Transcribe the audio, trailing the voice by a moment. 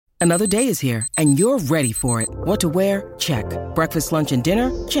Another day is here, and you're ready for it. What to wear? Check. Breakfast, lunch, and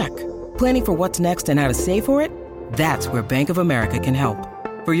dinner? Check. Planning for what's next and how to save for it? That's where Bank of America can help.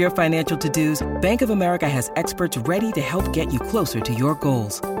 For your financial to-dos, Bank of America has experts ready to help get you closer to your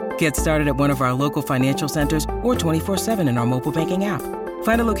goals. Get started at one of our local financial centers or 24/7 in our mobile banking app.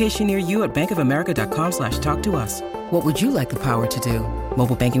 Find a location near you at bankofamerica.com/talktous. What would you like the power to do?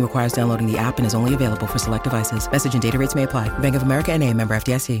 Mobile banking requires downloading the app and is only available for select devices. Message and data rates may apply. Bank of America N.A., member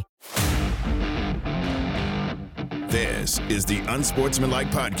FDIC. This is the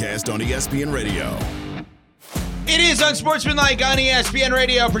Unsportsmanlike Podcast on ESPN Radio. It is Unsportsmanlike on ESPN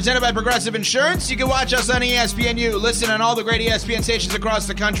Radio, presented by Progressive Insurance. You can watch us on ESPNU, listen on all the great ESPN stations across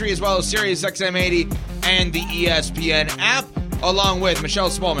the country, as well as Sirius XM 80 and the ESPN app, along with Michelle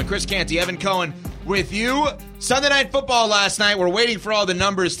Smallman, Chris Canty, Evan Cohen with you. Sunday Night Football last night. We're waiting for all the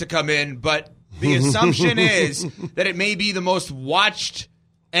numbers to come in, but the assumption is that it may be the most watched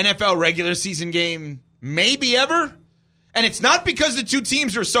NFL regular season game maybe ever. And it's not because the two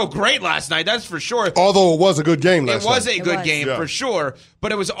teams were so great last night, that's for sure. Although it was a good game last night. It was a good game, for sure.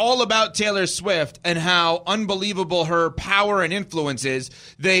 But it was all about Taylor Swift and how unbelievable her power and influence is.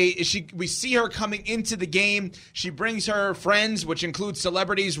 We see her coming into the game. She brings her friends, which includes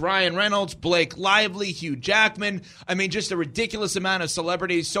celebrities, Ryan Reynolds, Blake Lively, Hugh Jackman. I mean, just a ridiculous amount of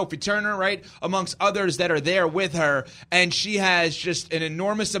celebrities. Sophie Turner, right, amongst others that are there with her. And she has just an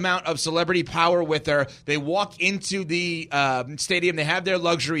enormous amount of celebrity power with her. They walk into the stadium. They have their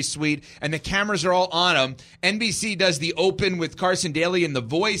luxury suite, and the cameras are all on them. NBC does the open with Carson Daly and The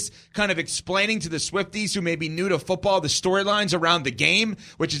Voice, kind of explaining to the Swifties who may be new to football the storylines around the game,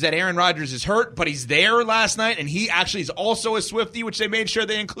 which is that Aaron Rodgers is hurt, but he's there last night, and he actually is also a Swiftie, which they made sure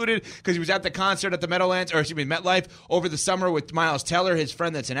they included because he was at the concert at the MetLife over the summer with Miles Teller, his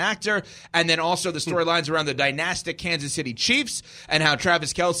friend that's an actor, and then also the storylines around the dynastic Kansas City Chiefs and how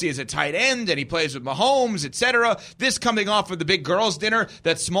Travis Kelce is a tight end and he plays with Mahomes, etc. This coming off of the big girls' dinner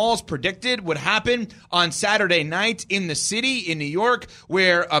that Smalls predicted would happen on Saturday night in the city in New York,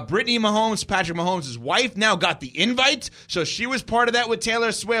 where Brittany Mahomes, Patrick Mahomes' wife, now got the invite. So she was part of that with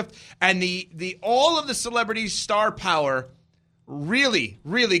Taylor Swift. And the all of the celebrities' star power really,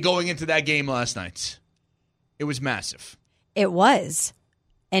 really going into that game last night. It was massive. It was.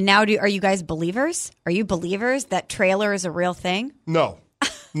 And now are you guys believers? Are you believers that trailer is a real thing? No.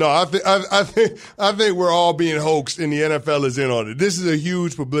 No, I think we're all being hoaxed, and the NFL is in on it. This is a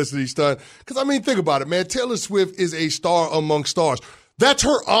huge publicity stunt. Because, I mean, think about it, man. Taylor Swift is a star among stars. That's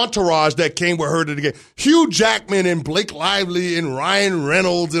her entourage that came with her to the game. Hugh Jackman and Blake Lively and Ryan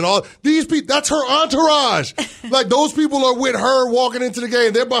Reynolds and all these people. That's her entourage. Like, those people are with her walking into the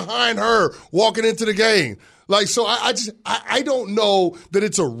game. They're behind her walking into the game. Like, so I don't know that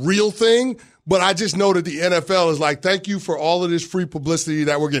it's a real thing. But I just know that the NFL is like, thank you for all of this free publicity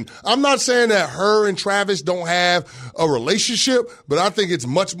that we're getting. I'm not saying that her and Travis don't have a relationship, but I think it's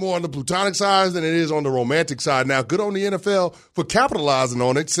much more on the platonic side than it is on the romantic side. Now, good on the NFL for capitalizing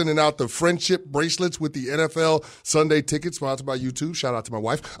on it, sending out the friendship bracelets with the NFL Sunday tickets, sponsored by YouTube. Shout out to my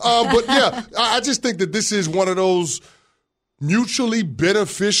wife. But, yeah, I just think that this is one of those mutually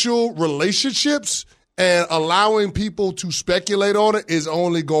beneficial relationships. And allowing people to speculate on it is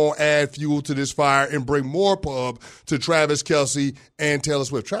only going to add fuel to this fire and bring more pub to Travis Kelce and Taylor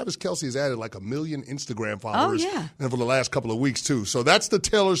Swift. Travis Kelce has added like 1 million Instagram followers over the last couple of weeks, too. So that's the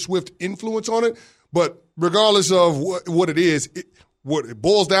Taylor Swift influence on it. But regardless of what it is, what it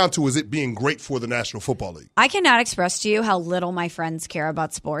boils down to is it being great for the National Football League. I cannot express to you how little my friends care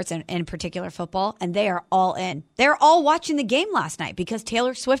about sports, and in particular football, and they are all in. They're all watching the game last night because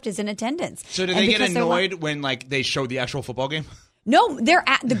Taylor Swift is in attendance. So do they get annoyed when they show the actual football game? No, they're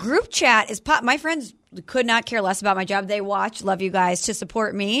at the group chat is pop. My friends could not care less about my job. They watch, love you guys to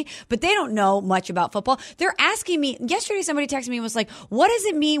support me, but they don't know much about football. They're asking me, yesterday somebody texted me and was like, what does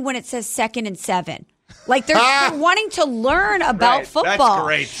it mean when it says 2nd and 7? Like they're wanting to learn about football.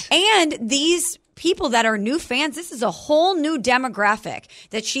 That's great. And these people that are new fans, this is a whole new demographic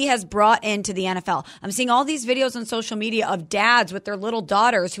that she has brought into the NFL. I'm seeing all these videos on social media of dads with their little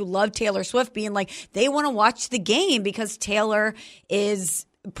daughters who love Taylor Swift being like, they want to watch the game because Taylor is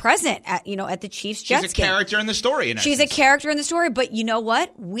present at the Chiefs Jets game. She's a character in the story. She's a character in the story, but you know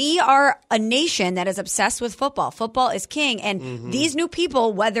what? We are a nation that is obsessed with football. Football is king, and these new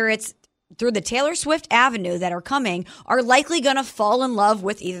people, whether it's through the Taylor Swift avenue that are coming, are likely going to fall in love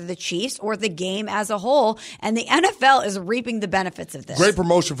with either the Chiefs or the game as a whole, and the NFL is reaping the benefits of this. Great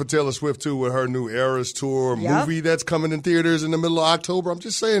promotion for Taylor Swift, too, with her new Eras Tour movie that's coming in theaters in the middle of October. I'm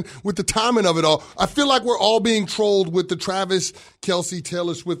just saying, with the timing of it all, I feel like we're all being trolled with the Travis Kelce,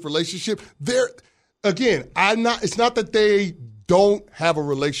 Taylor Swift relationship. It's not that they don't have a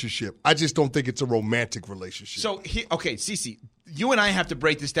relationship. I just don't think it's a romantic relationship. So, Cece, you and I have to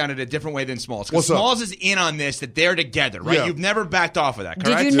break this down in a different way than Smalls. What's Because up? Smalls is in on this, that they're together, right? Yeah. You've never backed off of that,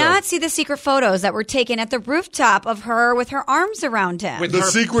 correct? Did you not see the secret photos that were taken at the rooftop of her with her arms around him? With The her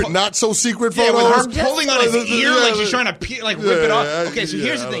secret, not so secret Yeah, photos? with her pulling on his ear like she's trying to rip it off. Yeah, Okay, so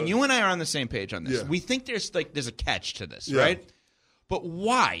here's the yeah. thing. You and I are on the same page on this. Yeah. We think there's a catch to this, Yeah. right? But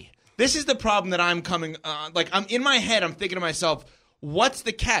why? This is the problem that I'm coming I'm in my head, I'm thinking to myself, what's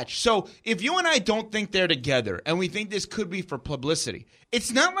the catch? So if you and I don't think they're together and we think this could be for publicity,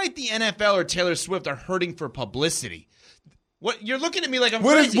 it's not like the NFL or Taylor Swift are hurting for publicity. What you're looking at me like I'm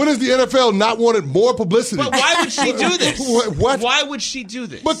crazy. When has the NFL not wanted more publicity? But why would she do this? What? Why would she do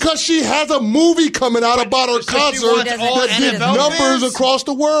this? Because she has a movie coming out about her So she concert wants all that did NFL numbers fans? across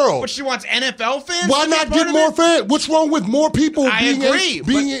the world. But she wants NFL fans. Why to be not part get of more it? fans? What's wrong with more people I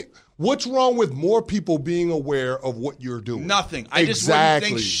agree, what's wrong with more people being aware of what you're doing? Nothing. I just wouldn't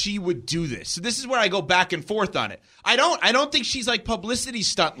think she would do this. So this is where I go back and forth on it. I don't think she's like publicity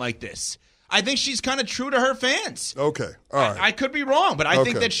stunt like this. I think she's kind of true to her fans. Okay. All right. I could be wrong, but I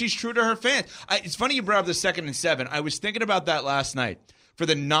think Okay. that she's true to her fans. It's funny you brought up the 2nd and 7. I was thinking about that last night. For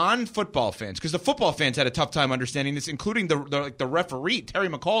the non-football fans, because the football fans had a tough time understanding this, including the referee, Terry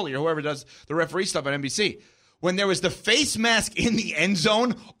McCauley, or whoever does the referee stuff on NBC. When there was the face mask in the end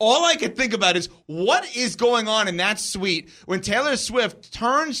zone, all I could think about is what is going on in that suite when Taylor Swift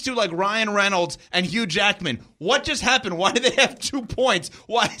turns to like Ryan Reynolds and Hugh Jackman. What just happened? Why do they have 2 points?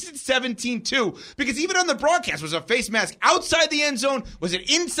 Why is it 17-2? Because even on the broadcast, was a face mask outside the end zone? Was it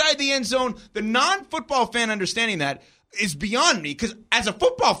inside the end zone? The non-football fan understanding that is beyond me, because as a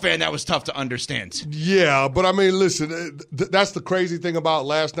football fan, that was tough to understand. Yeah, but I mean, listen, that's the crazy thing about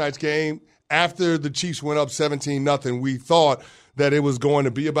last night's game. After the Chiefs went up 17-0, we thought that it was going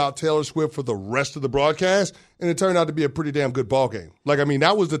to be about Taylor Swift for the rest of the broadcast, and it turned out to be a pretty damn good ball game.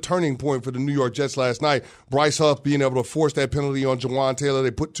 That was the turning point for the New York Jets last night. Bryce Huff being able to force that penalty on Jawan Taylor.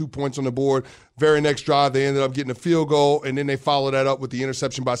 They put 2 points on the board. Very next drive, they ended up getting a field goal, and then they followed that up with the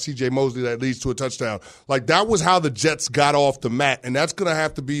interception by C.J. Mosley that leads to a touchdown. That was how the Jets got off the mat, and that's going to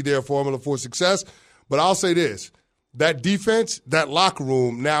have to be their formula for success. But I'll say this. That defense, that locker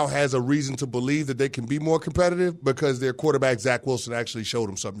room now has a reason to believe that they can be more competitive because their quarterback, Zach Wilson, actually showed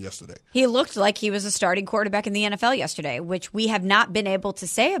them something yesterday. He looked like he was a starting quarterback in the NFL yesterday, which we have not been able to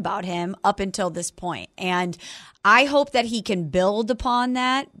say about him up until this point. And I hope that he can build upon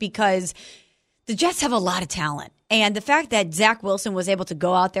that because the Jets have a lot of talent. And the fact that Zach Wilson was able to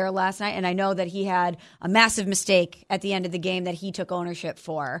go out there last night, and I know that he had a massive mistake at the end of the game that he took ownership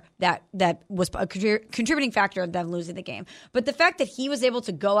for, that was a contributing factor of them losing the game. But the fact that he was able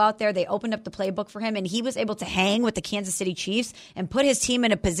to go out there, they opened up the playbook for him, and he was able to hang with the Kansas City Chiefs and put his team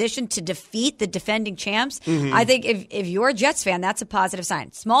in a position to defeat the defending champs. Mm-hmm. I think if you're a Jets fan, that's a positive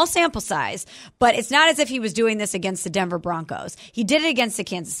sign. Small sample size, but it's not as if he was doing this against the Denver Broncos. He did it against the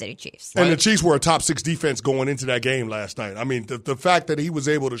Kansas City Chiefs. And the Chiefs were a top 6 defense going into that game last night. I mean, the fact that he was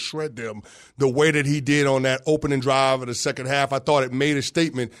able to shred them the way that he did on that opening drive of the second half, I thought it made a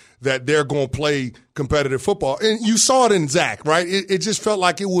statement that they're going to play competitive football. And you saw it in Zach, right? It just felt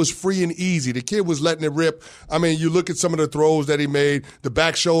like it was free and easy. The kid was letting it rip. I mean, you look at some of the throws that he made, the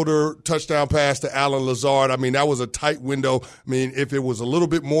back shoulder touchdown pass to Alan Lazard. I mean, that was a tight window. I mean, if it was a little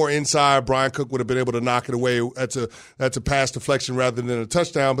bit more inside, Brian Cook would have been able to knock it away. That's a pass deflection rather than a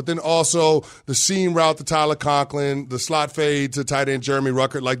touchdown. But then also the seam route to Tyler Conklin, the slot fade to tight end Jeremy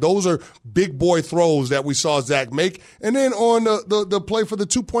Ruckert. Like, those are big boy throws that we saw Zach make. And then on the play for the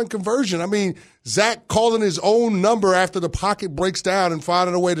 2-point conversion, I mean, Zach calling his own number after the pocket breaks down and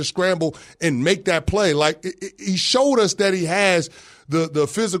finding a way to scramble and make that play. Like, he showed us that he has the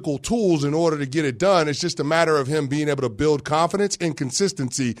physical tools in order to get it done. It's just a matter of him being able to build confidence and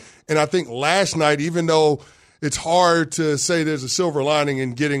consistency. And I think last night, even though it's hard to say there's a silver lining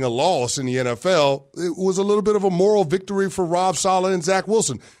in getting a loss in the NFL, it was a little bit of a moral victory for Rob Saleh and Zach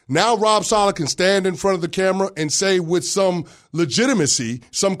Wilson. Now Rob Saleh can stand in front of the camera and say with some legitimacy,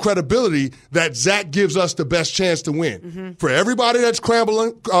 some credibility, that Zach gives us the best chance to win. Mm-hmm. For everybody that's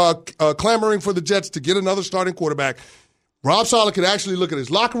clamoring for the Jets to get another starting quarterback, Rob Saleh could actually look at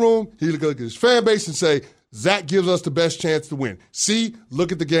his locker room, he could look at his fan base and say, Zach gives us the best chance to win. See,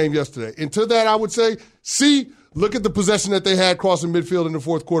 look at the game yesterday. And to that, I would say, look at the possession that they had crossing midfield in the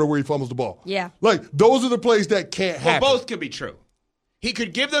fourth quarter where he fumbles the ball. Yeah. Like, those are the plays that can't happen. Well, both could be true. He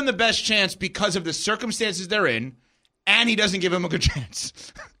could give them the best chance because of the circumstances they're in, and he doesn't give them a good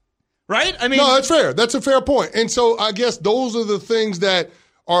chance. Right? I mean, no, that's fair. That's a fair point. And so I guess those are the things that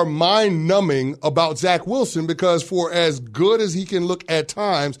are mind-numbing about Zach Wilson because for as good as he can look at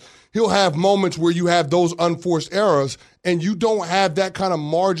times, he'll have moments where you have those unforced errors, and you don't have that kind of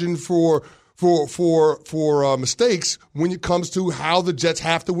margin for mistakes when it comes to how the Jets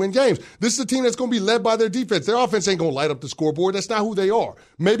have to win games. This is a team that's going to be led by their defense. Their offense ain't going to light up the scoreboard. That's not who they are.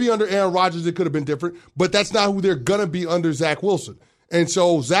 Maybe under Aaron Rodgers it could have been different, but that's not who they're going to be under Zach Wilson. And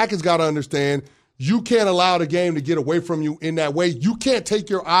so Zach has got to understand you can't allow the game to get away from you in that way. You can't take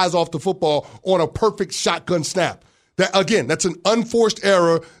your eyes off the football on a perfect shotgun snap. That's an unforced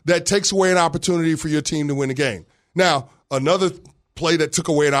error that takes away an opportunity for your team to win the game. Now, another play that took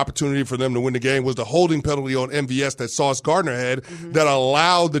away an opportunity for them to win the game was the holding penalty on MVS that Sauce Gardner had that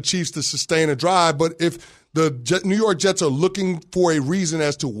allowed the Chiefs to sustain a drive. But if the New York Jets are looking for a reason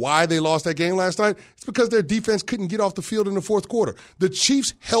as to why they lost that game last night, it's because their defense couldn't get off the field in the fourth quarter. The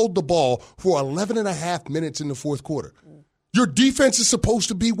Chiefs held the ball for 11 and a half minutes in the fourth quarter. Your defense is supposed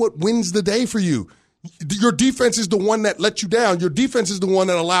to be what wins the day for you. Your defense is the one that let you down. Your defense is the one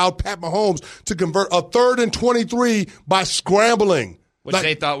that allowed Pat Mahomes to convert a 3rd and 23 by scrambling. Which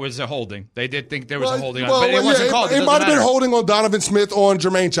they thought was a holding. They did think there was a holding on it, but it wasn't called. It might have been holding on Donovan Smith on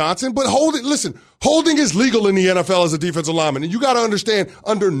Jermaine Johnson, but holding is legal in the NFL as a defensive lineman. And you got to understand,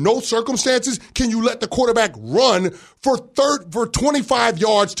 under no circumstances can you let the quarterback run for 25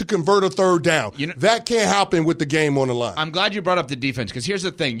 yards to convert a 3rd down. That can't happen with the game on the line. I'm glad you brought up the defense, because here's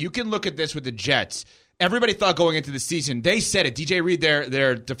the thing. You can look at this with the Jets. Everybody thought going into the season, they said it. DJ Reed,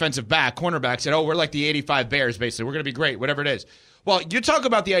 their defensive cornerback, said, we're like the 85 Bears, basically. We're going to be great, whatever it is. Well, you talk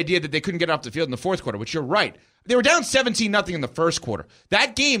about the idea that they couldn't get off the field in the fourth quarter, which you're right. They were down 17-0 in the first quarter.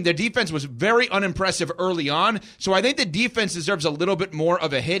 That game, their defense was very unimpressive early on, so I think the defense deserves a little bit more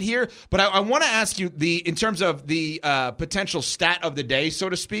of a hit here. But I want to ask you, in terms of the potential stat of the day, so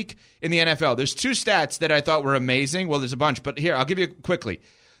to speak, in the NFL. There's 2 stats that I thought were amazing. Well, there's a bunch, but here, I'll give you quickly.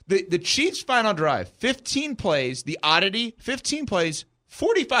 The Chiefs' final drive, 15 plays, the oddity, 15 plays,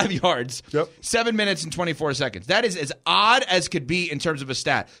 45 yards, 7 minutes and 24 seconds. That is as odd as could be in terms of a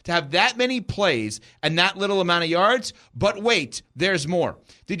stat. To have that many plays and that little amount of yards, but wait, there's more.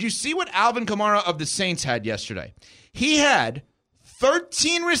 Did you see what Alvin Kamara of the Saints had yesterday? He had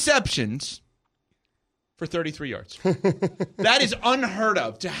 13 receptions for 33 yards. That is unheard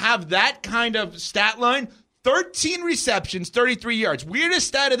of. To have that kind of stat line, 13 receptions, 33 yards. Weirdest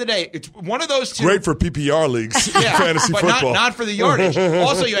stat of the day. It's one of those 2. Great for PPR leagues, fantasy but football. Not for the yardage.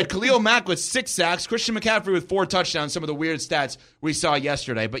 Also, you had Khalil Mack with 6 sacks, Christian McCaffrey with 4 touchdowns, some of the weird stats we saw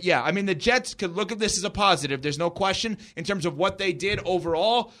yesterday. But yeah, I mean, the Jets could look at this as a positive. There's no question in terms of what they did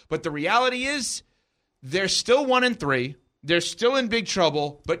overall. But the reality is they're still 1-3. They're still in big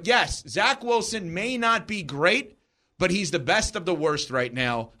trouble. But yes, Zach Wilson may not be great, but he's the best of the worst right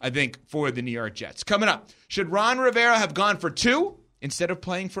now, I think, for the New York Jets. Coming up, should Ron Rivera have gone for 2 instead of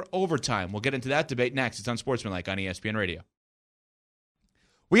playing for overtime? We'll get into that debate next. It's on Sportsmanlike on ESPN Radio.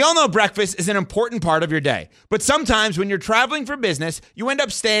 We all know breakfast is an important part of your day, but sometimes when you're traveling for business, you end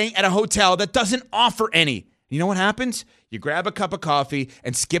up staying at a hotel that doesn't offer any. You know what happens? You grab a cup of coffee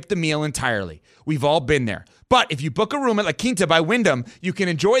and skip the meal entirely. We've all been there. But if you book a room at La Quinta by Wyndham, you can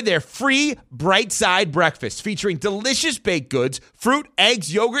enjoy their free Bright Side breakfast featuring delicious baked goods, fruit,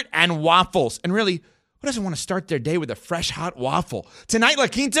 eggs, yogurt, and waffles. And really, who doesn't want to start their day with a fresh, hot waffle? Tonight, La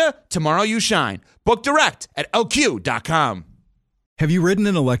Quinta, tomorrow you shine. Book direct at LQ.com. Have you ridden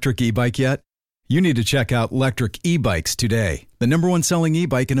an electric e-bike yet? You need to check out Lectric E-Bikes today, the #1 selling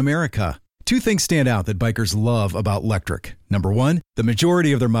e-bike in America. 2 things stand out that bikers love about Lectric. Number 1, the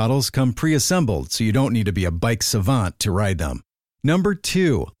majority of their models come pre-assembled, so you don't need to be a bike savant to ride them. Number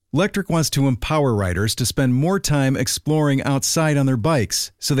 2, Lectric wants to empower riders to spend more time exploring outside on their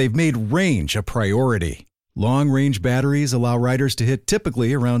bikes, so they've made range a priority. Long-range batteries allow riders to hit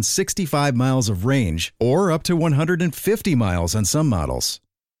typically around 65 miles of range, or up to 150 miles on some models.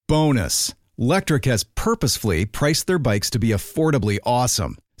 Bonus, Lectric has purposefully priced their bikes to be affordably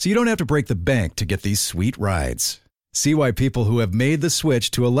awesome, so you don't have to break the bank to get these sweet rides. See why people who have made the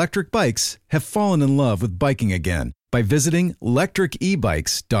switch to electric bikes have fallen in love with biking again by visiting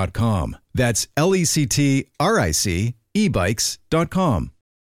lectricebikes.com. That's LECTRIC ebikes.com.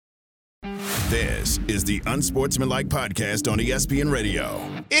 This is the Unsportsmanlike Podcast on ESPN Radio.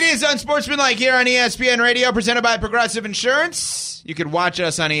 It is Unsportsmanlike here on ESPN Radio, presented by Progressive Insurance. You can watch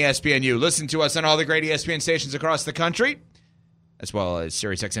us on ESPNU, listen to us on all the great ESPN stations across the country, as well as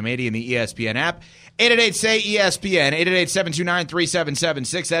SiriusXM 80 and the ESPN app. 888-SAY-ESPN,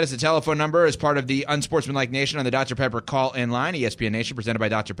 888-729-3776. That is the telephone number as part of the Unsportsmanlike Nation on the Dr. Pepper call-in line. ESPN Nation presented by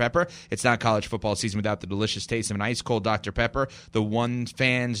Dr. Pepper. It's not college football season without the delicious taste of an ice-cold Dr. Pepper, the one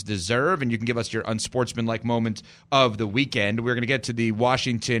fans deserve. And you can give us your unsportsmanlike moment of the weekend. We're going to get to the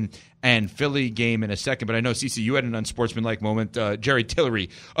Washington and Philly game in a second, but I know, CeCe, you had an unsportsmanlike moment. Jerry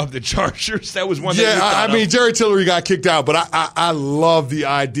Tillery of the Chargers, that was one that you thought of. Jerry Tillery got kicked out, but I love the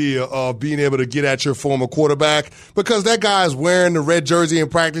idea of being able to get at your former quarterback because that guy is wearing the red jersey in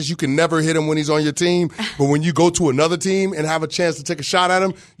practice. You can never hit him when he's on your team, but when you go to another team and have a chance to take a shot at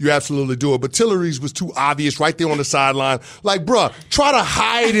him, you absolutely do it. But Tillery's was too obvious right there on the sideline. Like, bruh, try to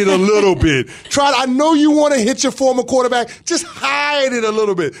hide it a little bit. I know you want to hit your former quarterback. Just hide it a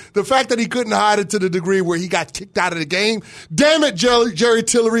little bit. The fact that he couldn't hide it to the degree where he got kicked out of the game. Damn it, Jerry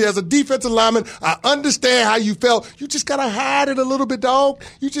Tillery, as a defensive lineman, I understand how you felt. You just got to hide it a little bit, dog.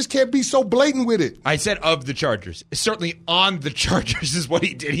 You just can't be so blatant with it. I said of the Chargers. Certainly on the Chargers is what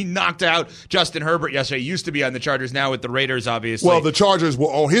he did. He knocked out Justin Herbert yesterday. He used to be on the Chargers, now with the Raiders, obviously. Well, the Chargers were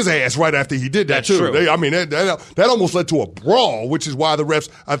on his ass right after he did that, That's too. true. That almost led to a brawl, which is why the refs,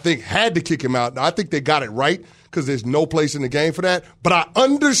 I think, had to kick him out. I think they got it right, because there's no place in the game for that. But I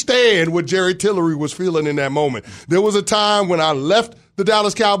understand what Jerry Tillery was feeling in that moment. There was a time when I left the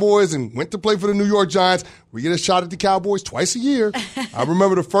Dallas Cowboys and went to play for the New York Giants. We get a shot at the Cowboys twice a year. I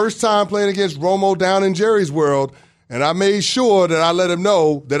remember the first time playing against Romo down in Jerry's world, and I made sure that I let him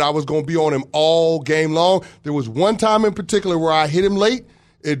know that I was going to be on him all game long. There was one time in particular where I hit him late.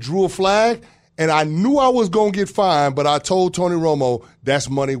 It drew a flag. And I knew I was going to get fined, but I told Tony Romo that's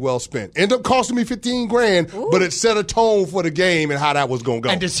money well spent. Ended up costing me $15,000, but it set a tone for the game and how that was going to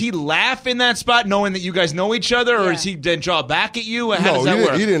go. And does he laugh in that spot knowing that you guys know each other, or does he then draw back at you? How does that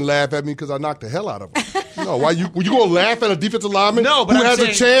work? He didn't laugh at me because I knocked the hell out of him. No, were you going to laugh at a defensive lineman but who has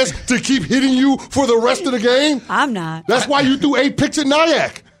a chance to keep hitting you for the rest of the game? I'm not. That's why you threw 8 picks at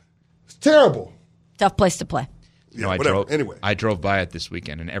Nyack. It's terrible. Tough place to play. Yeah, I drove by it this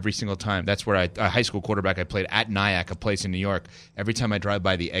weekend, and every single time, that's where a high school quarterback I played at Nyack, a place in New York. Every time I drive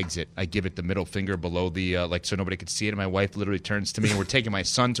by the exit, I give it the middle finger below the, so nobody could see it. And my wife literally turns to me, and we're taking my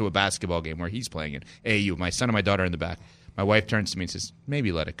son to a basketball game where he's playing in AAU. My son and my daughter are in the back. My wife turns to me and says,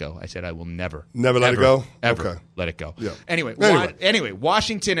 maybe let it go. I said, I will never let it go? Ever okay. let it go. Yeah. Anyway,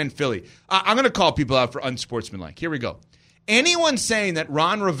 Washington and Philly. I'm going to call people out for unsportsmanlike. Here we go. Anyone saying that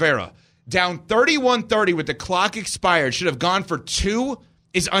Ron Rivera, down 31-30 with the clock expired, should have gone for 2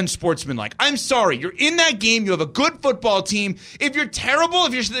 is unsportsmanlike. I'm sorry. You're in that game. You have a good football team. If you're terrible,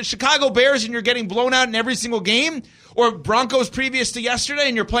 if you're the Chicago Bears and you're getting blown out in every single game, or Broncos previous to yesterday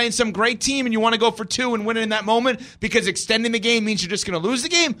and you're playing some great team and you want to go for 2 and win it in that moment because extending the game means you're just going to lose the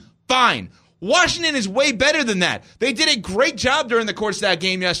game, fine. Washington is way better than that. They did a great job during the course of that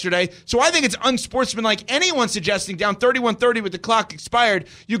game yesterday, so I think it's unsportsmanlike anyone suggesting down 31-30 with the clock expired,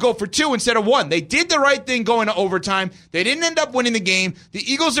 you go for 2 instead of 1. They did the right thing going to overtime. They didn't end up winning the game. The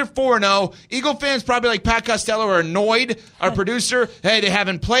Eagles are 4-0. Eagle fans probably like Pat Costello are annoyed, our producer. Hey, they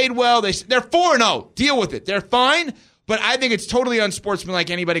haven't played well. They're 4-0. Deal with it. They're fine. But I think it's totally unsportsmanlike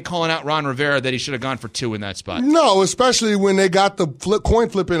anybody calling out Ron Rivera that he should have gone for 2 in that spot. No, especially when they got the coin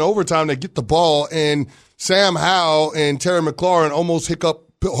flip in overtime. They get the ball, and Sam Howell and Terry McLaurin almost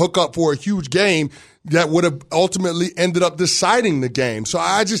hook up for a huge game that would have ultimately ended up deciding the game. So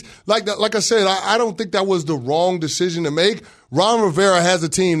I just, like I said, I don't think that was the wrong decision to make. Ron Rivera has a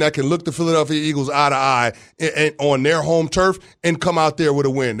team that can look the Philadelphia Eagles eye to eye and on their home turf and come out there with a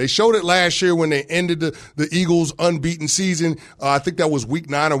win. They showed it last year when they ended the Eagles' unbeaten season. I think that was week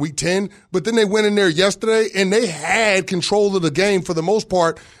 9 or week 10. But then they went in there yesterday, and they had control of the game for the most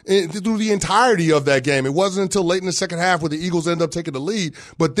part through the entirety of that game. It wasn't until late in the second half where the Eagles ended up taking the lead.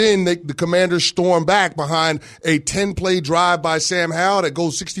 But then the Commanders stormed back behind a 10-play drive by Sam Howell that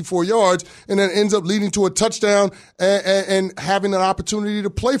goes 64 yards and then ends up leading to a touchdown and having an opportunity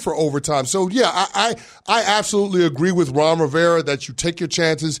to play for overtime. So, yeah, I absolutely agree with Ron Rivera that you take your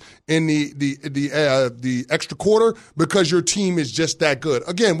chances in the extra quarter because your team is just that good.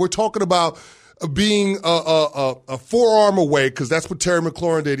 Again, we're talking about being a forearm away, because that's what Terry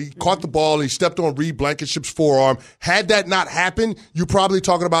McLaurin did. He caught the ball and he stepped on Reed Blankenship's forearm. Had that not happened, you're probably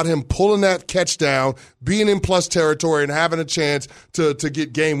talking about him pulling that catch down, being in plus territory, and having a chance to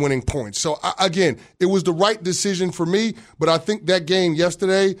get game-winning points. So, again, it was the right decision for me, but I think that game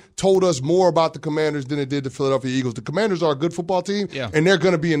yesterday told us more about the Commanders than it did the Philadelphia Eagles. The Commanders are a good football team, and they're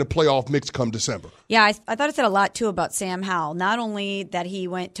going to be in the playoff mix come December. Yeah, I thought it said a lot, too, about Sam Howell. Not only that he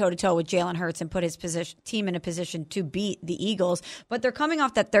went toe-to-toe with Jalen Hurts and put his team in a position to beat the Eagles. But they're coming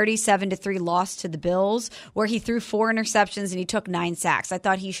off that 37-3 loss to the Bills, where he threw 4 interceptions and he took 9 sacks. I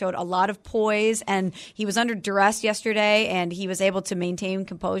thought he showed a lot of poise, and he was under duress yesterday, and he was able to maintain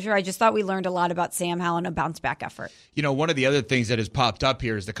composure. I just thought we learned a lot about Sam Howell and a bounce-back effort. You know, one of the other things that has popped up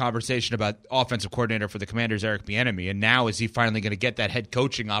here is the conversation about offensive coordinator for the Commanders, Eric Bieniemy, and now is he finally going to get that head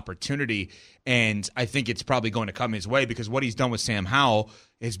coaching opportunity? And I think it's probably going to come his way because what he's done with Sam Howell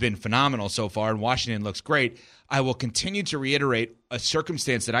has been phenomenal so far, and Washington looks great. I will continue to reiterate a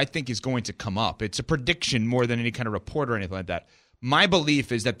circumstance that I think is going to come up. It's a prediction more than any kind of report or anything like that. My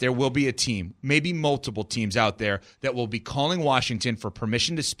belief is that there will be a team, maybe multiple teams out there, that will be calling Washington for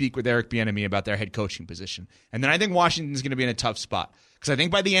permission to speak with Eric Bieniemy about their head coaching position. And then I think Washington's going to be in a tough spot because I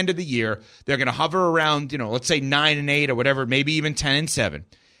think by the end of the year, they're going to hover around, let's say 9-8 or whatever, maybe even 10-7.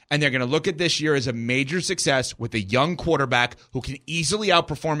 And they're going to look at this year as a major success with a young quarterback who can easily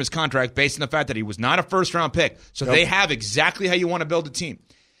outperform his contract based on the fact that he was not a first-round pick. So They have exactly how you want to build a team.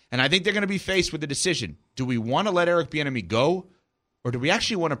 And I think they're going to be faced with the decision. Do we want to let Eric Bieniemy go, or do we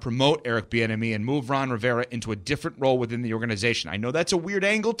actually want to promote Eric Bieniemy and move Ron Rivera into a different role within the organization? I know that's a weird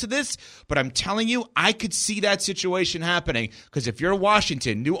angle to this, but I'm telling you, I could see that situation happening because if you're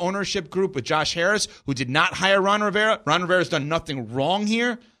Washington, new ownership group with Josh Harris, who did not hire Ron Rivera's done nothing wrong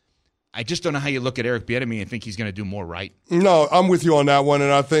here. I just don't know how you look at Eric Bieniemy and think he's going to do more right. No, I'm with you on that one,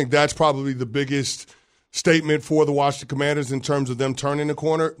 and I think that's probably the biggest statement for the Washington Commanders in terms of them turning the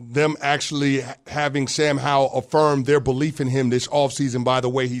corner, them actually having Sam Howell affirm their belief in him this offseason by the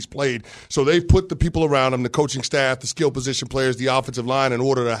way he's played. So they've put the people around him, the coaching staff, the skill position players, the offensive line, in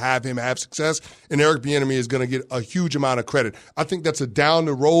order to have him have success. And Eric Bieniemy is going to get a huge amount of credit. I think that's a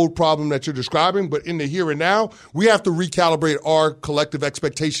down-the-road problem that you're describing, but in the here and now, we have to recalibrate our collective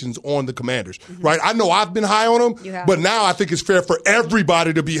expectations on the Commanders, right? I know I've been high on them, but now I think it's fair for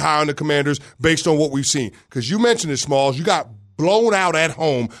everybody to be high on the Commanders based on what we've seen. Because you mentioned it, Smalls, you got blown out at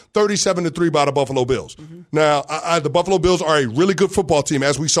home 37-3 by the Buffalo Bills. Now, the Buffalo Bills are a really good football team,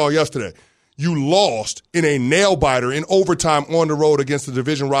 as we saw yesterday. You lost in a nail-biter in overtime on the road against the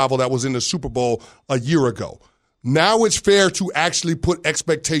division rival that was in the Super Bowl a year ago. Now it's fair to actually put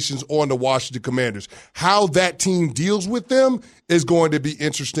expectations on the Washington Commanders. How that team deals with them is going to be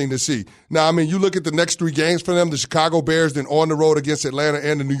interesting to see. Now, I mean, you look at the next 3 games for them, the Chicago Bears, then on the road against Atlanta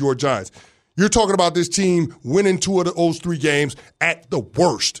and the New York Giants. You're talking about this team winning 2 of those 3 games at the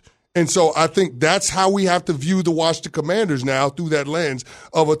worst. And so I think that's how we have to view the Washington Commanders now through that lens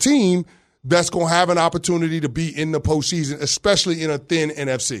of a team that's going to have an opportunity to be in the postseason, especially in a thin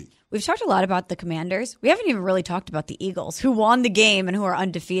NFC. We've talked a lot about the Commanders. We haven't even really talked about the Eagles, who won the game and who are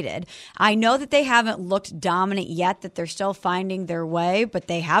undefeated. I know that they haven't looked dominant yet, that they're still finding their way, but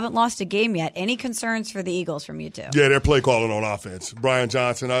they haven't lost a game yet. Any concerns for the Eagles from you two? Yeah, they're play calling on offense. Brian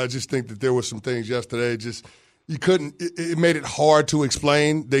Johnson, I just think that there were some things yesterday it made it hard to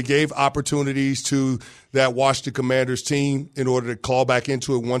explain. They gave opportunities to that Washington Commanders team in order to claw back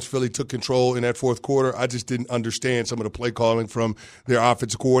into it once Philly took control in that fourth quarter. I just didn't understand some of the play calling from their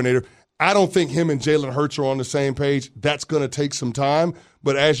offensive coordinator. I don't think him and Jalen Hurts are on the same page. That's going to take some time.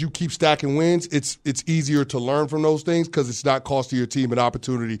 But as you keep stacking wins, it's easier to learn from those things because it's not costing your team an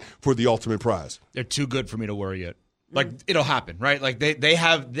opportunity for the ultimate prize. They're too good for me to worry yet. Like, it'll happen, right? Like, they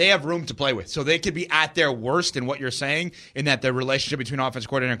have room to play with. So they could be at their worst in what you're saying, in that the relationship between offensive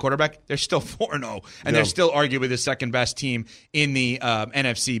coordinator and quarterback, they're still 4-0. And they're still arguably the second-best team in the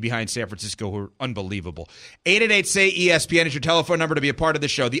NFC behind San Francisco, who are unbelievable. 888-SAY-ESPN is your telephone number to be a part of the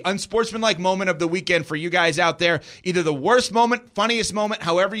show. The unsportsmanlike moment of the weekend for you guys out there, either the worst moment, funniest moment,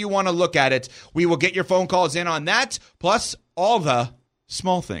 however you want to look at it. We will get your phone calls in on that, plus all the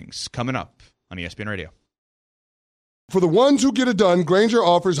small things coming up on ESPN Radio. For the ones who get it done, Grainger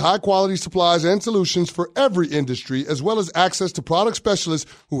offers high-quality supplies and solutions for every industry, as well as access to product specialists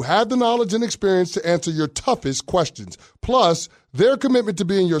who have the knowledge and experience to answer your toughest questions. Plus, their commitment to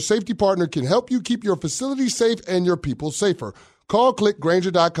being your safety partner can help you keep your facility safe and your people safer. Call, click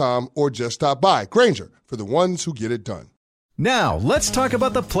Grainger.com, or just stop by. Grainger, for the ones who get it done. Now, let's talk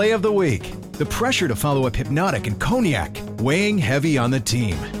about the play of the week. The pressure to follow up Hypnotic and Cognac, weighing heavy on the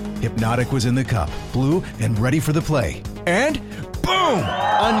team. Hypnotic was in the cup, blue, and ready for the play. And boom!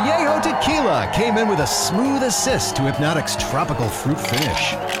 Añejo Tequila came in with a smooth assist to Hypnotic's tropical fruit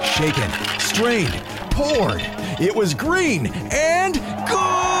finish. Shaken, strained, poured. It was green and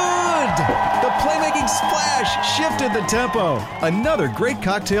good! The playmaking splash shifted the tempo. Another great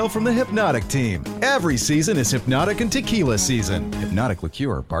cocktail from the Hypnotic team. Every season is Hypnotic and Tequila season. Hypnotic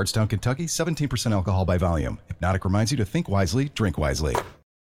Liqueur, Bardstown, Kentucky, 17% alcohol by volume. Hypnotic reminds you to think wisely, drink wisely.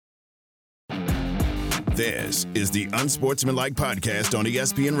 This is the Unsportsmanlike Podcast on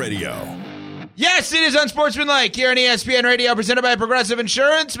ESPN Radio. Yes, it is Unsportsmanlike here on ESPN Radio, presented by Progressive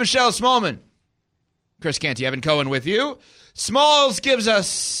Insurance. Michelle Smallman, Chris Canty, Evan Cohen with you. Smalls gives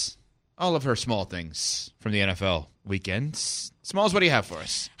us all of her small things from the NFL weekends. Smalls, what do you have for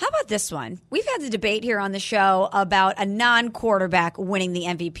us? How about this one? We've had the debate here on the show about a non-quarterback winning the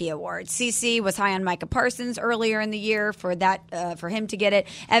MVP award. CC was high on Micah Parsons earlier in the year for him to get it.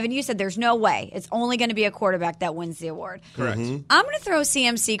 Evan, you said there's no way. It's only going to be a quarterback that wins the award. Correct. I'm going to throw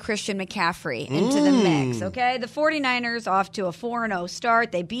CMC Christian McCaffrey into the mix, okay? The 49ers off to a 4-0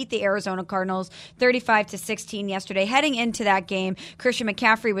 start. They beat the Arizona Cardinals 35-16 yesterday. Heading into that game, Christian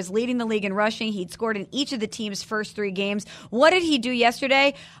McCaffrey was leading the league in rushing. He'd scored in each of the team's first 3 games. What did he do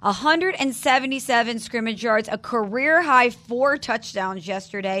yesterday? 177 scrimmage yards, a career-high 4 touchdowns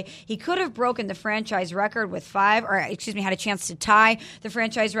yesterday. He could have broken the franchise record with 5, had a chance to tie the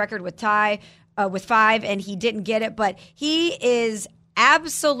franchise record with 5, and he didn't get it. But he is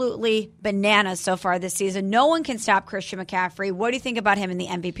absolutely bananas so far this season. No one can stop Christian McCaffrey. What do you think about him in the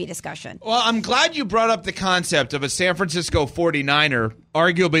MVP discussion? Well, I'm glad you brought up the concept of a San Francisco 49er,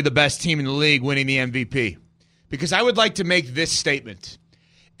 arguably the best team in the league, winning the MVP. Because I would like to make this statement.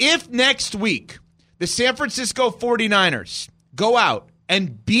 If next week the San Francisco 49ers go out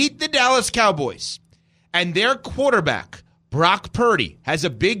and beat the Dallas Cowboys and their quarterback, Brock Purdy, has a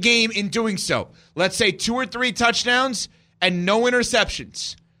big game in doing so, let's say 2 or 3 touchdowns and no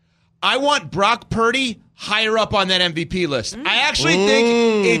interceptions, I want Brock Purdy higher up on that MVP list. I actually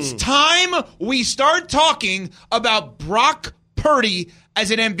think it's time we start talking about Brock Purdy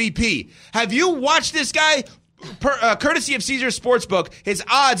as an MVP. Have you watched this guy? Courtesy of Caesars Sportsbook, his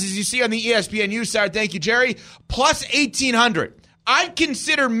odds, as you see on the ESPNU side, thank you, Jerry, plus 1,800. I'd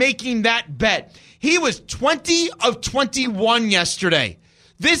consider making that bet. He was 20 of 21 yesterday.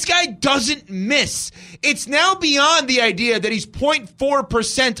 This guy doesn't miss. It's now beyond the idea that he's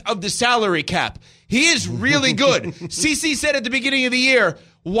 0.4% of the salary cap. He is really good. CC said at the beginning of the year,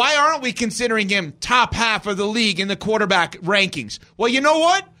 why aren't we considering him top half of the league in the quarterback rankings? Well, you know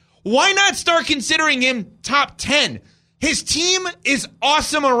what? Why not start considering him top 10? His team is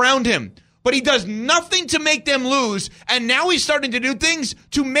awesome around him, but he does nothing to make them lose, and now he's starting to do things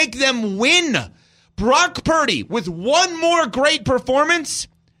to make them win. Brock Purdy, with one more great performance,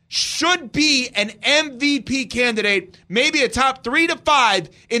 should be an MVP candidate, maybe a top 3 to 5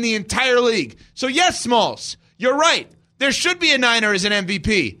 in the entire league. So yes, Smalls, you're right. There should be a Niner as an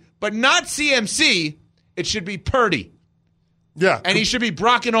MVP, but not CMC. It should be Purdy. Yeah. And he should be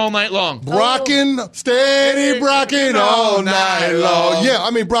brocking all night long. Brocking, steady brocking all night long. Yeah,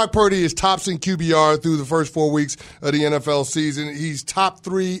 I mean, Brock Purdy is tops in QBR through the first 4 weeks of the NFL season. He's top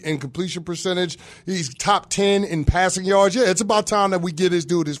 3 in completion percentage. He's top 10 in passing yards. Yeah, it's about time that we give this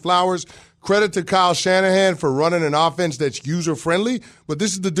dude his flowers. Credit to Kyle Shanahan for running an offense that's user-friendly, but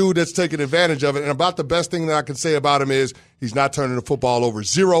this is the dude that's taking advantage of it. And about the best thing that I can say about him is he's not turning the football over.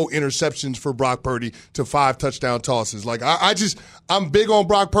 0 interceptions for Brock Purdy to 5 touchdown tosses. Like, I'm big on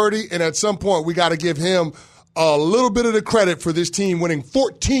Brock Purdy, and at some point we got to give him a little bit of the credit for this team winning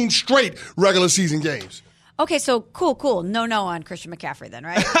 14 straight regular season games. Okay, so cool. No on Christian McCaffrey then,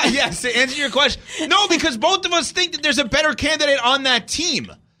 right? Yes, to answer your question. No, because both of us think that there's a better candidate on that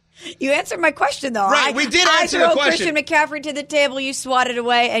team. You answered my question, though. Right, we did answer the question. Christian McCaffrey to the table, you swatted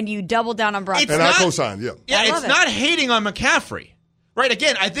away, and you doubled down on Brock. And I co-signed, yeah. Yeah, it's not hating on McCaffrey. Right,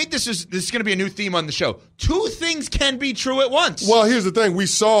 again, I think this is going to be a new theme on the show. 2 things can be true at once. Well, here's the thing. We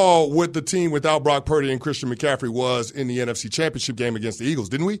saw what the team without Brock Purdy and Christian McCaffrey was in the NFC Championship game against the Eagles,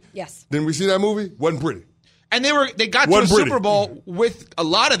 didn't we? Yes. Didn't we see that movie? Wasn't pretty. And they got to a Super Bowl with a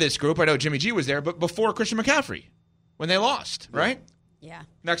lot of this group. I know Jimmy G was there, but before Christian McCaffrey when they lost, right? Yeah.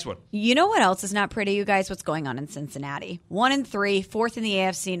 Next one. You know what else is not pretty, you guys? What's going on in Cincinnati? 1-3, 4th in the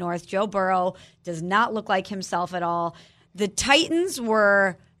AFC North. Joe Burrow does not look like himself at all. The Titans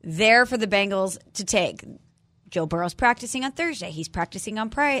were there for the Bengals to take. Joe Burrow's practicing on Thursday. He's practicing on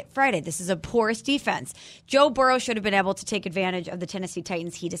Friday. This is a porous defense. Joe Burrow should have been able to take advantage of the Tennessee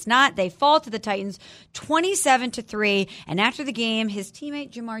Titans. He does not. They fall to the Titans 27-3. And after the game, his teammate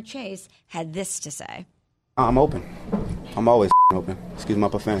Jamar Chase had this to say. I'm open. I'm always open. Excuse my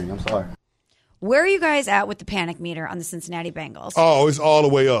profanity. I'm sorry. Where are you guys at with the panic meter on the Cincinnati Bengals? Oh, it's all the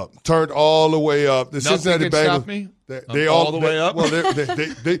way up. Turned all the way up. The Nothing Cincinnati can Bengals. Stop me? They all the way up. Well,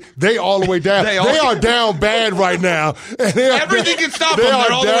 they all the way down. They are down bad right now. Everything can stop them.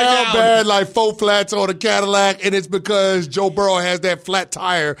 They're all the way down. Bad, like 4 flats on a Cadillac, and it's because Joe Burrow has that flat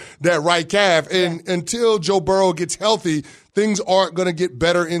tire, that right calf. And until Joe Burrow gets healthy, things aren't going to get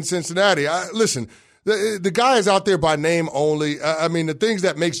better in Cincinnati. Listen. The guy is out there by name only. I mean, the things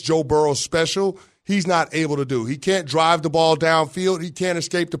that makes Joe Burrow special, he's not able to do. He can't drive the ball downfield. He can't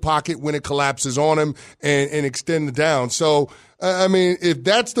escape the pocket when it collapses on him and extend it down. So, I mean, if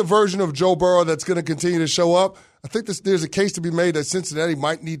that's the version of Joe Burrow that's going to continue to show up, I think there's a case to be made that Cincinnati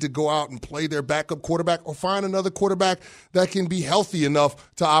might need to go out and play their backup quarterback or find another quarterback that can be healthy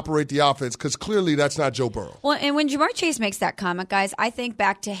enough to operate the offense, because clearly that's not Joe Burrow. Well, and when Jamar Chase makes that comment, guys, I think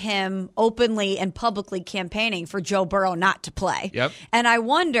back to him openly and publicly campaigning for Joe Burrow not to play. Yep. And I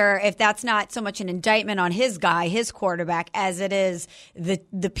wonder if that's not so much an indictment on his guy, his quarterback, as it is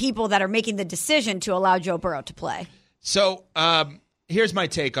the people that are making the decision to allow Joe Burrow to play. So here's my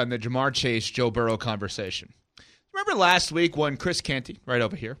take on the Jamar Chase, Joe Burrow conversation. Remember last week when Chris Canty, right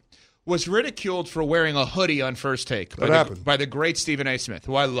over here, was ridiculed for wearing a hoodie on First Take by the great Stephen A. Smith,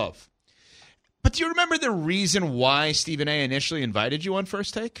 who I love. But do you remember the reason why Stephen A. initially invited you on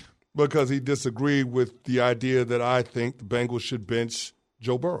First Take? Because he disagreed with the idea that I think the Bengals should bench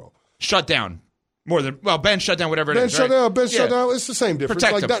Joe Burrow. Shut down. Bench, shut down, whatever it is. Shut down, bench, shut down. It's the same difference.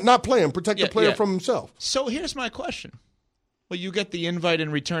 Protect like not playing. Protect the player from himself. So here's my question. Well, you get the invite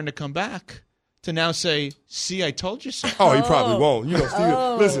in return to come back to now say, see, I told you so. Oh, he probably won't. You know,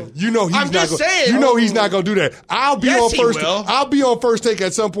 Steven, listen, you know he's I'm not just saying. You know he's not going to do that. I'll be on First Take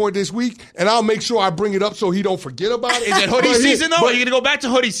at some point this week, and I'll make sure I bring it up so he don't forget about it. Is it hoodie season, though? Or are you going to go back to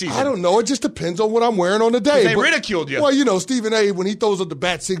hoodie season? I don't know. It just depends on what I'm wearing on the day. They ridiculed you. Well, you know, Stephen A., when he throws up the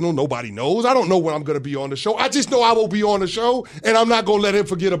bat signal, nobody knows. I don't know when I'm going to be on the show. I just know I will be on the show, and I'm not going to let him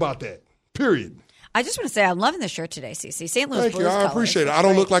forget about that. Period. I just want to say I'm loving the shirt today, Cece. St. Louis Thank Blues you. I appreciate it. I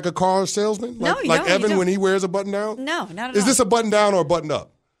don't look like a car salesman? Like Evan when he wears a button down? No, not at all. Is this a button down or a button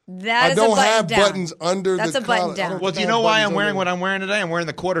up? That I is don't a button have down. buttons under That's the a button collar. down. Well, do you know why I'm wearing what I'm wearing today? I'm wearing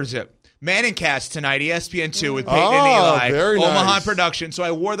the quarter zip. Manningcast tonight, ESPN2 with Peyton and Eli. Very Omaha nice. production. So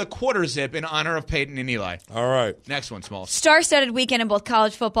I wore the quarter zip in honor of Peyton and Eli. All right. Next one, Smalls. Star-studded weekend in both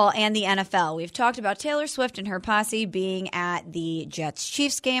college football and the NFL. We've talked about Taylor Swift and her posse being at the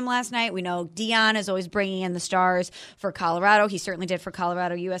Jets-Chiefs game last night. We know Deion is always bringing in the stars for Colorado. He certainly did for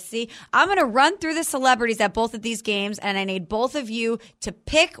Colorado USC. I'm going to run through the celebrities at both of these games, and I need both of you to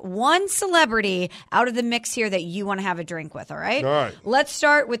pick one celebrity out of the mix here that you want to have a drink with, all right? All right. Let's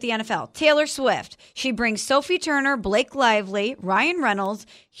start with the NFL. Taylor Swift. She brings Sophie Turner, Blake Lively, Ryan Reynolds,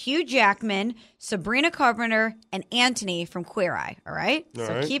 Hugh Jackman, Sabrina Carpenter, and Anthony from Queer Eye. All right?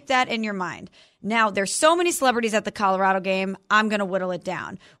 So keep that in your mind. Now, there's so many celebrities at the Colorado game, I'm going to whittle it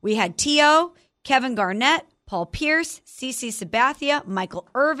down. We had T.O., Kevin Garnett, Paul Pierce, CeCe Sabathia, Michael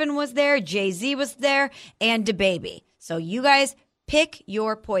Irvin was there, Jay-Z was there, and DaBaby. So you guys pick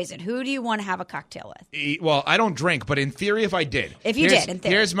your poison. Who do you want to have a cocktail with? Well, I don't drink, but in theory, if I did. If you did, in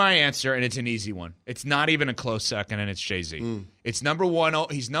theory. Here's my answer, and it's an easy one. It's not even a close second, and it's Jay-Z. It's number one.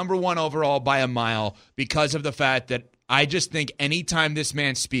 He's number one overall by a mile because of the fact that I just think anytime this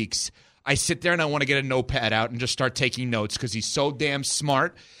man speaks, I sit there and I want to get a notepad out and just start taking notes because he's so damn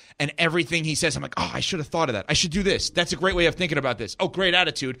smart. And everything he says, I'm like, oh, I should have thought of that. I should do this. That's a great way of thinking about this. Oh, great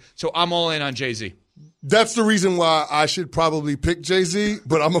attitude. So I'm all in on Jay-Z. That's the reason why I should probably pick Jay-Z,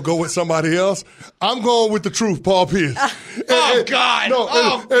 but I'm going to go with somebody else. I'm going with the truth, Paul Pierce. God.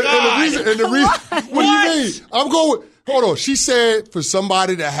 And the reason, what do you mean? I'm going with, hold on. She said for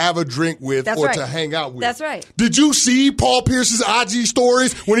somebody to have a drink with to hang out with. That's right. Did you see Paul Pierce's IG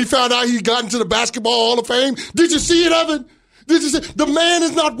stories when he found out he got into the Basketball Hall of Fame? Did you see it, Evan? The man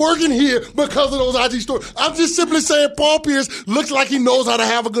is not working here because of those IG stories. I'm just simply saying Paul Pierce looks like he knows how to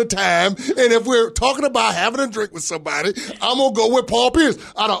have a good time. And if we're talking about having a drink with somebody, I'm going to go with Paul Pierce.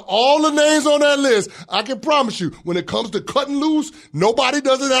 Out of all the names on that list, I can promise you, when it comes to cutting loose, nobody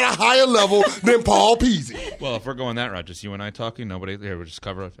does it at a higher level than Paul Peasy. Well, if we're going that route, just you and I talking, nobody here. We'll just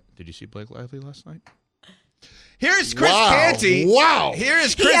cover it. Did you see Blake Lively last night? Here's Chris Canty. Wow. Here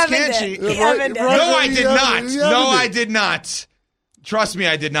is Chris Canty. No, I did not. No, I did not. Trust me,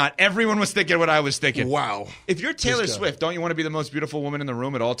 I did not. Everyone was thinking what I was thinking. Wow. If you're Taylor Swift, don't you want to be the most beautiful woman in the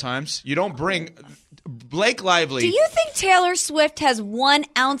room at all times? You don't bring Blake Lively. Do you think Taylor Swift has 1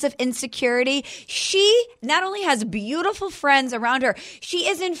 ounce of insecurity? She not only has beautiful friends around her, she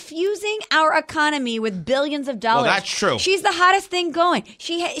is infusing our economy with billions of dollars. Well, that's true. She's the hottest thing going.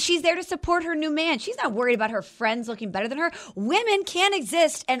 She's there to support her new man. She's not worried about her friends looking better than her. Women can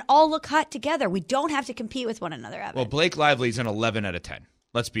exist and all look hot together. We don't have to compete with one another, Evan. Well, Blake Lively's an 11 out of 10.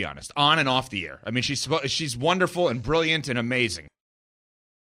 Let's be honest. On and off the air. I mean, she's wonderful and brilliant and amazing.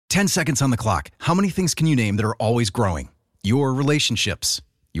 10 seconds on the clock. How many things can you name that are always growing? Your relationships,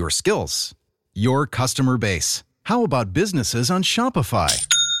 your skills, your customer base. How about businesses on Shopify?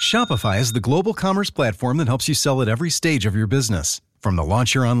 Shopify is the global commerce platform that helps you sell at every stage of your business. From the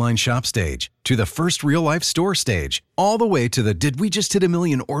launch your online shop stage to the first real-life store stage, all the way to the did we just hit a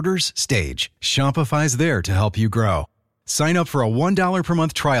million orders stage, Shopify's there to help you grow. Sign up for a $1 per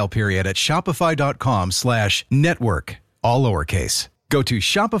month trial period at shopify.com/network, all lowercase. Go to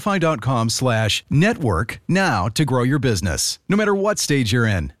shopify.com/network now to grow your business, no matter what stage you're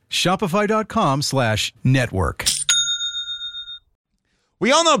in. Shopify.com/network.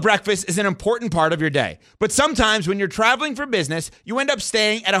 We all know breakfast is an important part of your day, but sometimes when you're traveling for business, you end up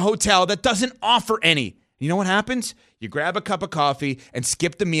staying at a hotel that doesn't offer any. You know what happens? You grab a cup of coffee and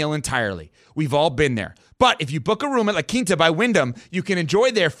skip the meal entirely. We've all been there. But if you book a room at La Quinta by Wyndham, you can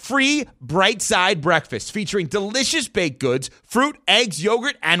enjoy their free Bright Side breakfast featuring delicious baked goods, fruit, eggs,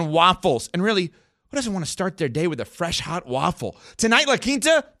 yogurt, and waffles. And really, who doesn't want to start their day with a fresh, hot waffle? Tonight, La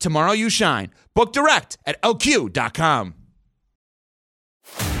Quinta, tomorrow you shine. Book direct at lq.com.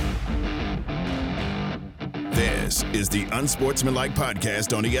 This is the Unsportsmanlike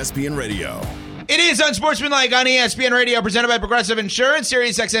Podcast on ESPN Radio. It is Unsportsmanlike on ESPN Radio, presented by Progressive Insurance,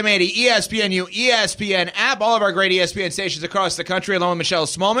 Sirius XM80, ESPNU, ESPN app, all of our great ESPN stations across the country, along with Michelle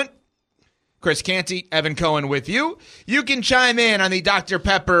Smallman, Chris Canty, Evan Cohen with you. You can chime in on the Dr.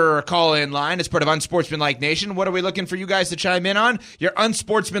 Pepper call-in line as part of Unsportsmanlike Nation. What are we looking for you guys to chime in on? Your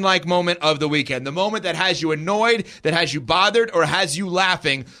unsportsmanlike moment of the weekend. The moment that has you annoyed, that has you bothered, or has you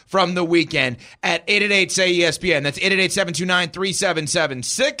laughing from the weekend at 888-SAY-ESPN. That's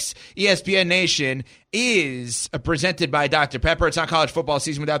 888-729-3776. ESPN Nation is presented by Dr. Pepper. It's not college football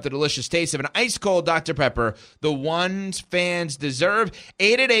season without the delicious taste of an ice-cold Dr. Pepper, the ones fans deserve.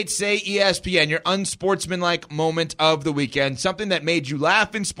 888-SAY-ESPN, your unsportsmanlike moment of the weekend, something that made you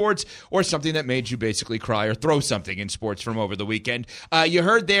laugh in sports or something that made you basically cry or throw something in sports from over the weekend. You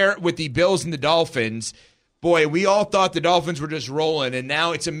heard there with the Bills and the Dolphins. Boy, we all thought the Dolphins were just rolling, and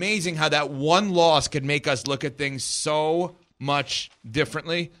now it's amazing how that one loss could make us look at things so much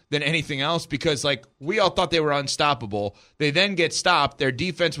differently than anything else, because like we all thought they were unstoppable. They then get stopped. Their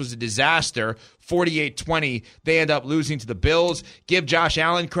defense was a disaster. 48-20. They end up losing to the Bills. Give Josh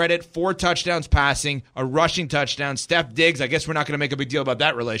Allen credit. 4 touchdowns passing, a rushing touchdown. Steph Diggs, I guess we're not going to make a big deal about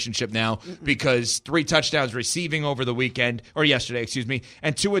that relationship now because 3 touchdowns receiving over the weekend, or yesterday, excuse me.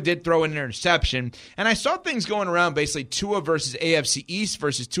 And Tua did throw an interception. And I saw things going around basically Tua versus AFC East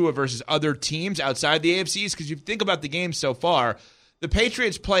versus Tua versus other teams outside the AFC East, because you think about the game so far, the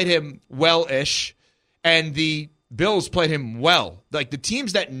Patriots played him well-ish, and the Bills played him well. Like, the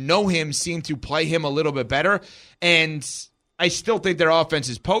teams that know him seem to play him a little bit better, and I still think their offense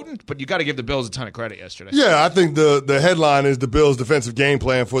is potent, but you got to give the Bills a ton of credit yesterday. Yeah, I think the headline is the Bills' defensive game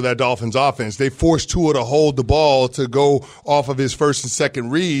plan for that Dolphins offense. They forced Tua to hold the ball to go off of his first and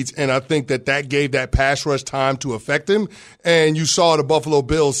second reads, and I think that gave that pass rush time to affect him. And you saw the Buffalo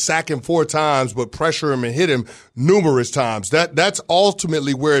Bills sack him 4 times, but pressure him and hit him numerous times. That's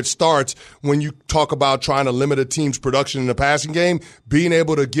ultimately where it starts when you talk about trying to limit a team's production in the passing game, being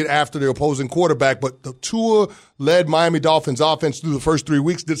able to get after the opposing quarterback. But the Tua-led Miami Dolphins offense through the first 3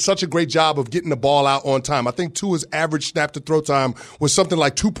 weeks did such a great job of getting the ball out on time. I think Tua's average snap-to-throw time was something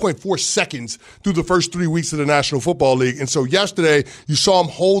like 2.4 seconds through the first 3 weeks of the National Football League. And so yesterday, you saw him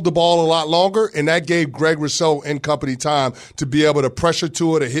hold the ball a lot longer, and that gave Greg Rousseau and company time to be able to pressure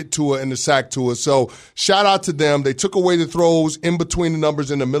Tua, to hit Tua, and to sack Tua. So shout out to them. They took away the throws in between the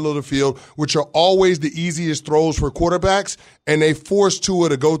numbers in the middle of the field, which are always the easiest throws for quarterbacks, and they forced Tua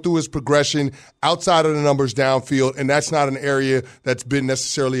to go through his progression outside of the numbers downfield, and that's not an area that's been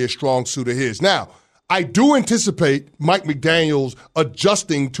necessarily a strong suit of his. Now, I do anticipate Mike McDaniels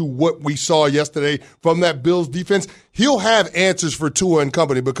adjusting to what we saw yesterday from that Bills defense. He'll have answers for Tua and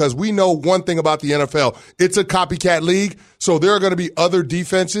company, because we know one thing about the NFL. It's a copycat league, so there are going to be other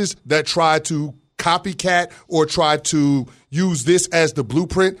defenses that try to copycat or try to use this as the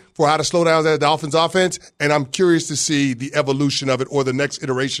blueprint for how to slow down that Dolphins offense, and I'm curious to see the evolution of it or the next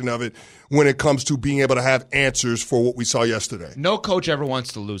iteration of it when it comes to being able to have answers for what we saw yesterday. No coach ever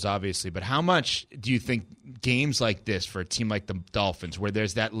wants to lose, obviously, but how much do you think games like this for a team like the Dolphins, where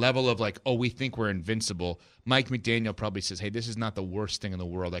there's that level of like, oh, we think we're invincible, Mike McDaniel probably says, hey, this is not the worst thing in the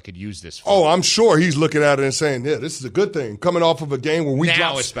world. I could use this for. Oh, I'm sure he's looking at it and saying, yeah, this is a good thing. Coming off of a game where we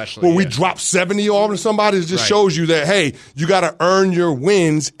we drop 70 on somebody, it just shows you that, hey, you got to earn your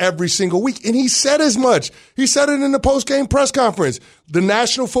wins every single week. And he said as much. He said it in the post-game press conference. The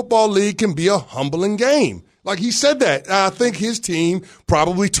National Football League can be a humbling game. Like, he said that. I think his team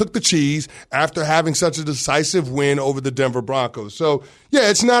probably took the cheese after having such a decisive win over the Denver Broncos. So,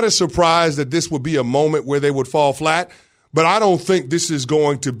 yeah, it's not a surprise that this would be a moment where they would fall flat, but I don't think this is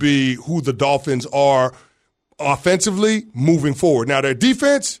going to be who the Dolphins are offensively moving forward. Now, their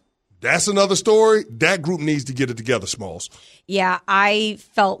defense, That's another story. That group needs to get it together, Smalls. Yeah, I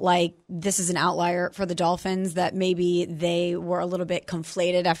felt like this is an outlier for the Dolphins, that maybe they were a little bit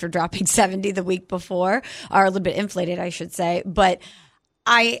conflated after dropping 70 the week before, or a little bit inflated, I should say. But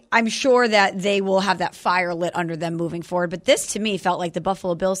I'm sure that they will have that fire lit under them moving forward. But this, to me, felt like the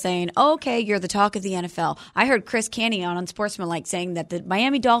Buffalo Bills saying, okay, you're the talk of the NFL. I heard Chris Canty on Unsportsmanlike saying that the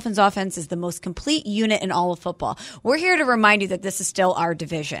Miami Dolphins offense is the most complete unit in all of football. We're here to remind you that this is still our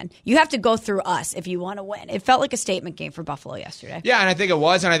division. You have to go through us if you want to win. It felt like a statement game for Buffalo yesterday. Yeah, and I think it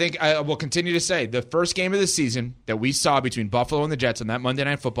was, and I think I will continue to say the first game of the season that we saw between Buffalo and the Jets on that Monday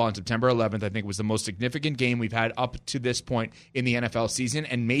Night Football on September 11th, I think was the most significant game we've had up to this point in the NFL season,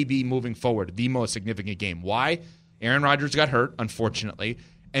 and maybe moving forward, the most significant game. Why? Aaron Rodgers got hurt, unfortunately,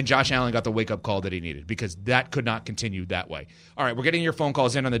 and Josh Allen got the wake-up call that he needed, because that could not continue that way. All right, we're getting your phone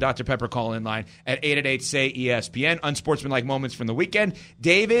calls in on the Dr. Pepper call-in line at 888-SAY-ESPN. Unsportsmanlike moments from the weekend.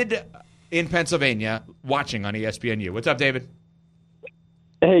 David in Pennsylvania watching on ESPNU. What's up, David?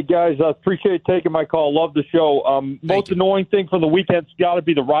 Hey, guys, I appreciate taking my call. Love the show. Most annoying thing from the weekend's got to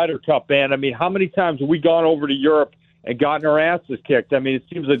be the Ryder Cup, man. I mean, how many times have we gone over to Europe and gotten our asses kicked? I mean, it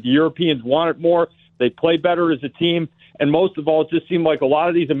seems like the Europeans want it more. They play better as a team. And most of all, it just seemed like a lot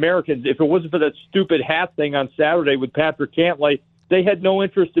of these Americans, if it wasn't for that stupid hat thing on Saturday with Patrick Cantlay, they had no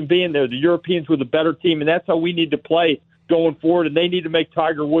interest in being there. The Europeans were the better team, and that's how we need to play going forward. And they need to make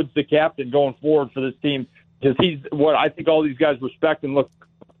Tiger Woods the captain going forward for this team, because he's what I think all these guys respect and look.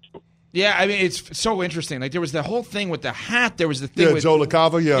 Yeah, I mean, it's so interesting. Like, there was the whole thing with the hat. There was the thing with Joe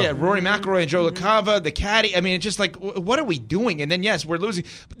LaCava, Yeah, Rory McIlroy and Joe LaCava, the caddy. I mean, it's just like, what are we doing? And then, yes, we're losing.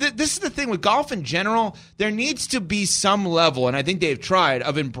 But this is the thing with golf in general. There needs to be some level, and I think they've tried,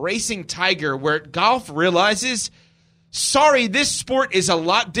 of embracing Tiger, where golf realizes, sorry, this sport is a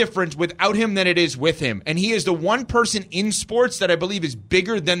lot different without him than it is with him. And he is the one person in sports that I believe is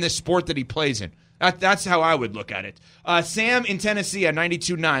bigger than the sport that he plays in. That's how I would look at it. Sam in Tennessee at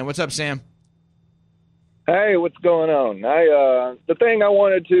 92.9. What's up, Sam? Hey, what's going on? The thing I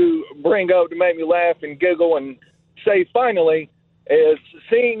wanted to bring up to make me laugh and giggle and say finally is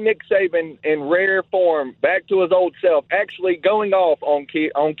seeing Nick Saban in rare form, back to his old self, actually going off on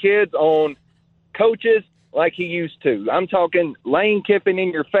kids, on coaches like he used to. I'm talking Lane Kiffin in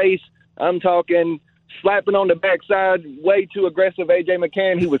your face. I'm talking slapping on the backside, way too aggressive A.J.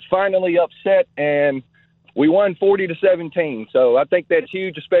 McCarron. He was finally upset, and we won 40-17. So I think that's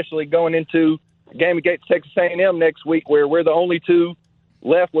huge, especially going into a game against Texas A&M next week, where we're the only two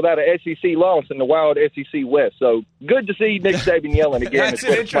left without an SEC loss in the wild SEC West. So good to see Nick Saban yelling again. That's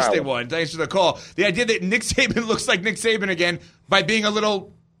an interesting one. Thanks for the call. The idea that Nick Saban looks like Nick Saban again by being a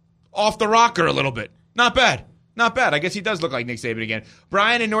little off the rocker a little bit. Not bad. Not bad. I guess he does look like Nick Saban again.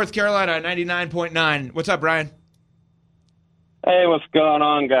 Brian in North Carolina at 99.9. What's up, Brian? Hey, what's going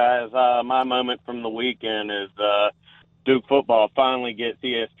on, guys? My moment from the weekend is Duke football finally gets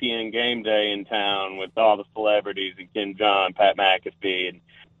ESPN Game Day in town with all the celebrities and Ken John, Pat McAfee, and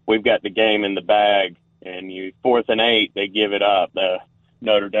we've got the game in the bag. And 4th and 8, they give it up.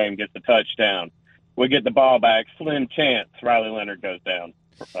 Notre Dame gets the touchdown. We get the ball back. Slim chance Riley Leonard goes down.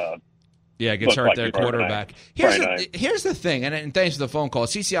 Yeah, gets hurt their quarterback. Here's the thing, and thanks for the phone call.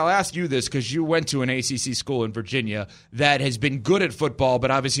 CeCe, I'll ask you this because you went to an ACC school in Virginia that has been good at football, but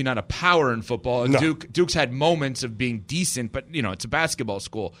obviously not a power in football. No. Duke's had moments of being decent, but, it's a basketball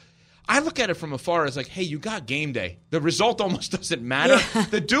school. I look at it from afar as like, hey, you got game day. The result almost doesn't matter. Yeah.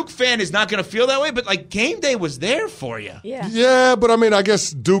 The Duke fan is not going to feel that way, but like game day was there for you. Yeah, but I mean, I guess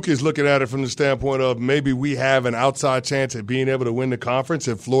Duke is looking at it from the standpoint of maybe we have an outside chance at being able to win the conference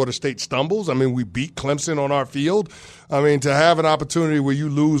if Florida State stumbles. I mean, we beat Clemson on our field. I mean, to have an opportunity where you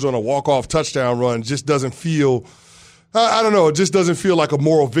lose on a walk-off touchdown run just doesn't feel – I don't know. It just doesn't feel like a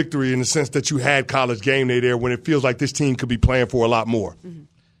moral victory in the sense that you had college game day there when it feels like this team could be playing for a lot more. Mm-hmm.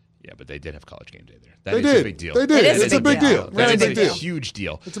 Yeah, but they did have college game day there. That is a big deal. They did. It's a big deal. That is a huge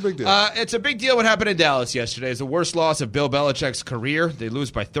deal. It's a big deal. It's a big deal what happened in Dallas yesterday. It's the worst loss of Bill Belichick's career. They lose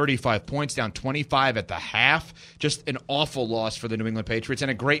by 35 points, down 25 at the half. Just an awful loss for the New England Patriots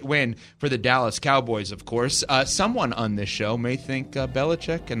and a great win for the Dallas Cowboys, of course. Someone on this show may think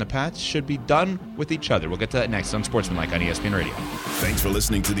Belichick and the Pats should be done with each other. We'll get to that next on Sportsmanlike on ESPN Radio. Thanks for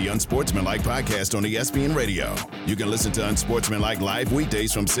listening to the Unsportsmanlike podcast on ESPN Radio. You can listen to Unsportsmanlike live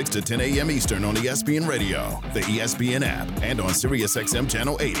weekdays from 6 to 10 a.m. Eastern on ESPN Radio, the ESPN app, and on SiriusXM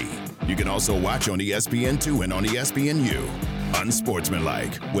Channel 80. You can also watch on ESPN2 and on ESPNU.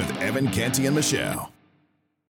 Unsportsmanlike with Evan, Canty, and Michelle.